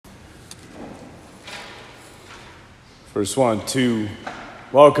First want to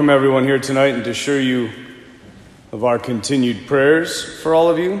welcome everyone here tonight and to assure you of our continued prayers for all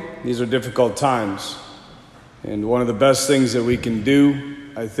of you. These are difficult times. And one of the best things that we can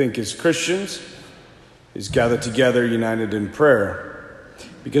do, I think, as Christians, is gather together united in prayer.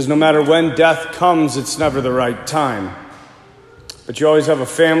 Because no matter when death comes, it's never the right time. But you always have a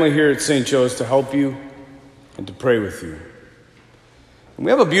family here at St. Joe's to help you and to pray with you. And we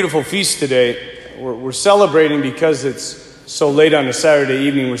have a beautiful feast today. We're celebrating because it's so late on a Saturday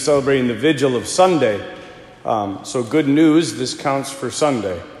evening. We're celebrating the vigil of Sunday. So good news, this counts for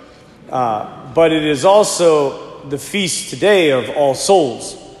Sunday. But it is also the feast today of All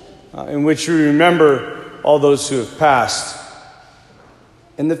Souls, in which we remember all those who have passed.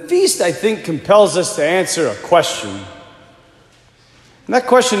 And the feast, I think, compels us to answer a question. And that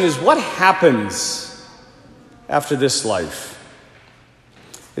question is, what happens after this life?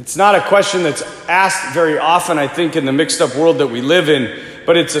 It's not a question that's asked very often, I think, in the mixed-up world that we live in,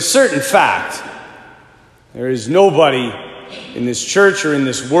 but it's a certain fact. There is nobody in this church or in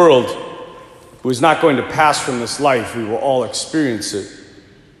this world who is not going to pass from this life. We will all experience it.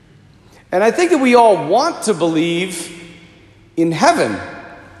 And I think that we all want to believe in heaven,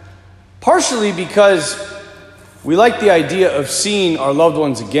 partially because we like the idea of seeing our loved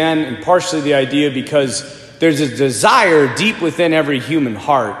ones again, and partially the idea because there's a desire deep within every human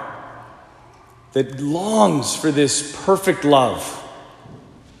heart that longs for this perfect love,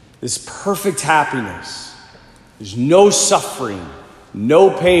 this perfect happiness. There's no suffering, no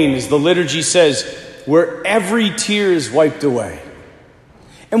pain, as the liturgy says, where every tear is wiped away.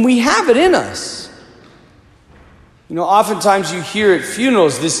 And we have it in us. You know, oftentimes you hear at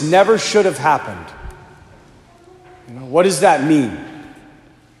funerals, this never should have happened. You know, what does that mean?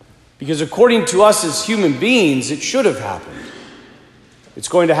 Because according to us as human beings, it should have happened. It's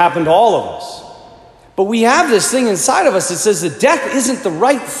going to happen to all of us. But we have this thing inside of us that says that death isn't the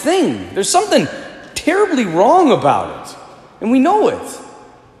right thing. There's something terribly wrong about it. And we know it.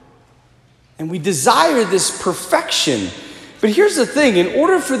 And we desire this perfection. But here's the thing. In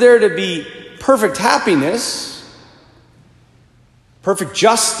order for there to be perfect happiness, perfect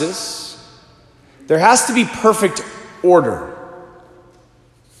justice, there has to be perfect order.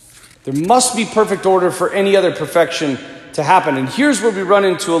 There must be perfect order for any other perfection to happen. And here's where we run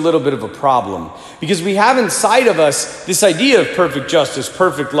into a little bit of a problem. Because we have inside of us this idea of perfect justice,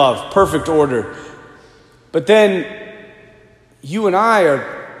 perfect love, perfect order. But then you and I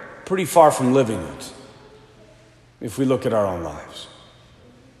are pretty far from living it if we look at our own lives.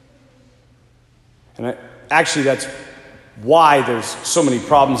 And actually that's why there's so many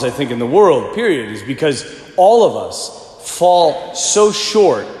problems, I think, in the world, period, is because all of us fall so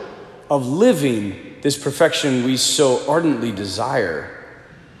short of living this perfection we so ardently desire.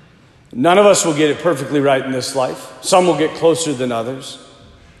 None of us will get it perfectly right in this life. Some will get closer than others.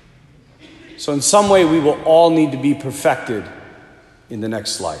 So in some way, we will all need to be perfected in the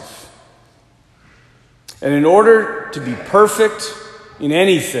next life. And in order to be perfect in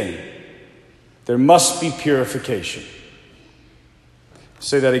anything, there must be purification.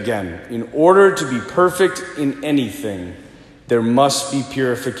 Say that again. In order to be perfect in anything, there must be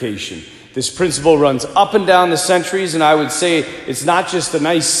purification. This principle runs up and down the centuries, and I would say it's not just a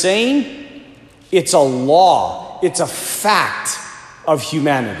nice saying, it's a law, it's a fact of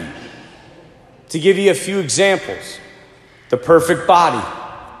humanity. To give you a few examples, the perfect body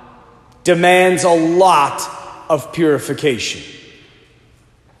demands a lot of purification.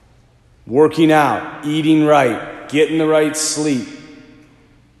 Working out, eating right, getting the right sleep.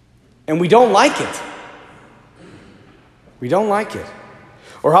 And we don't like it. We don't like it.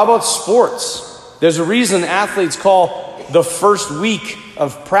 Or how about sports? There's a reason athletes call the first week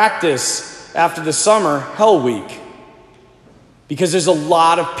of practice after the summer Hell Week. Because there's a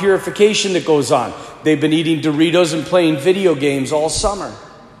lot of purification that goes on. They've been eating Doritos and playing video games all summer.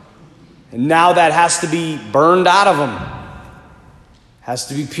 And now that has to be burned out of them. Has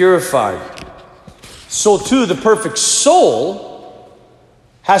to be purified. So too, the perfect soul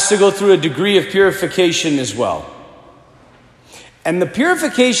has to go through a degree of purification as well. And the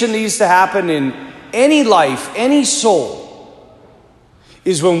purification needs to happen in any life, any soul,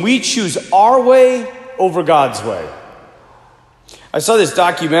 is when we choose our way over God's way. I saw this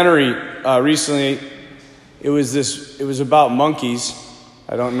documentary recently. It was about monkeys.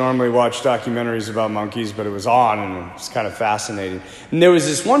 I don't normally watch documentaries about monkeys, but it was on and it was kind of fascinating. And there was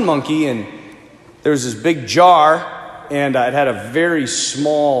this one monkey, and there was this big jar, and it had a very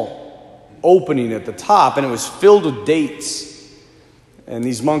small opening at the top, and it was filled with dates. And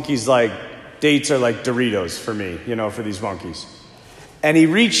these monkeys, dates are like Doritos for me, for these monkeys. And he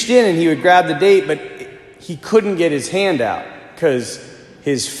reached in and he would grab the date, but he he couldn't get his hand out because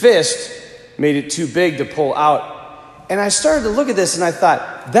his fist made it too big to pull out. And I started to look at this and I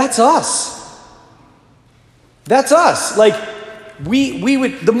thought, that's us. That's us. Like,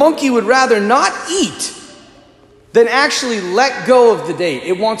 the monkey would rather not eat than actually let go of the date.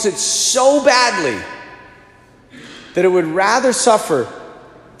 It wants it so badly that it would rather suffer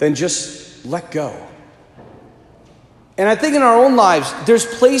than just let go. And I think in our own lives, there's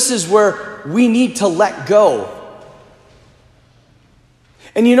places where we need to let go.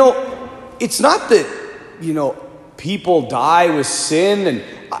 And it's not that, people die with sin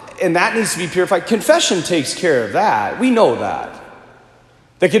and that needs to be purified. Confession takes care of that. We know that.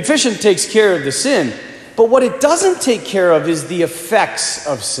 The confession takes care of the sin. But what it doesn't take care of is the effects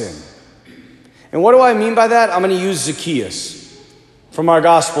of sin. And what do I mean by that? I'm going to use Zacchaeus from our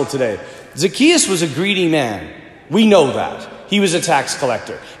gospel today. Zacchaeus was a greedy man. We know that. He was a tax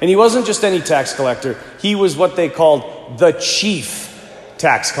collector. And he wasn't just any tax collector. He was what they called the chief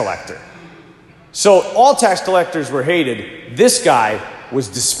tax collector. So all tax collectors were hated. This guy was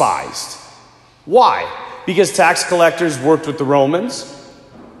despised. Why? Because tax collectors worked with the Romans,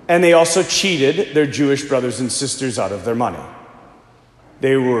 and they also cheated their Jewish brothers and sisters out of their money.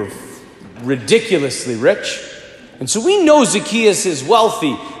 They were ridiculously rich. And so we know Zacchaeus is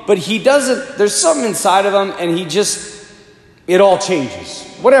wealthy, but there's something inside of him, and it all changes.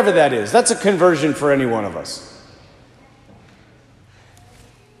 Whatever that is. That's a conversion for any one of us.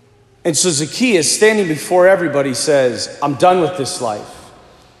 And so Zacchaeus, standing before everybody, says, I'm done with this life.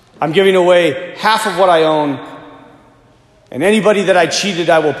 I'm giving away half of what I own, and anybody that I cheated,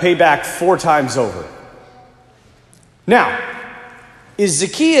 I will pay back 4 times over. Now, is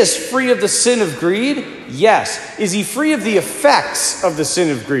Zacchaeus free of the sin of greed? Yes. Is he free of the effects of the sin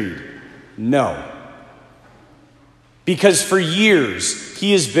of greed? No. Because for years,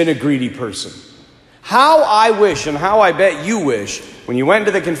 he has been a greedy person. How I wish, and how I bet you wish, when you went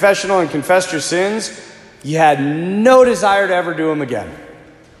to the confessional and confessed your sins, you had no desire to ever do them again.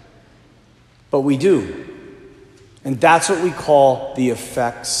 But we do. And that's what we call the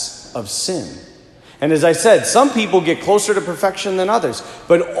effects of sin. And as I said, some people get closer to perfection than others.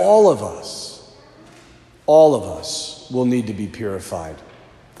 But all of us will need to be purified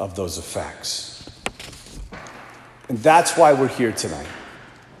of those effects. And that's why we're here tonight.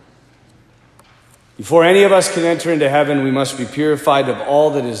 Before any of us can enter into heaven, we must be purified of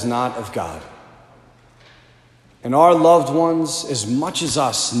all that is not of God. And our loved ones, as much as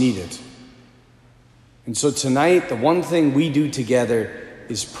us, need it. And so tonight, the one thing we do together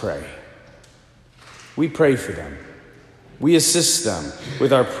is pray. We pray for them. We assist them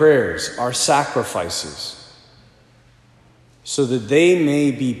with our prayers, our sacrifices, so that they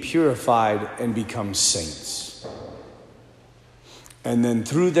may be purified and become saints. And then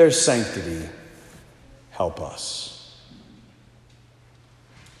through their sanctity, help us.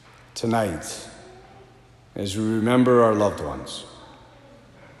 Tonight, as we remember our loved ones,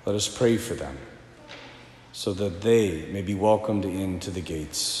 let us pray for them so that they may be welcomed into the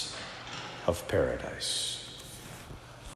gates of paradise.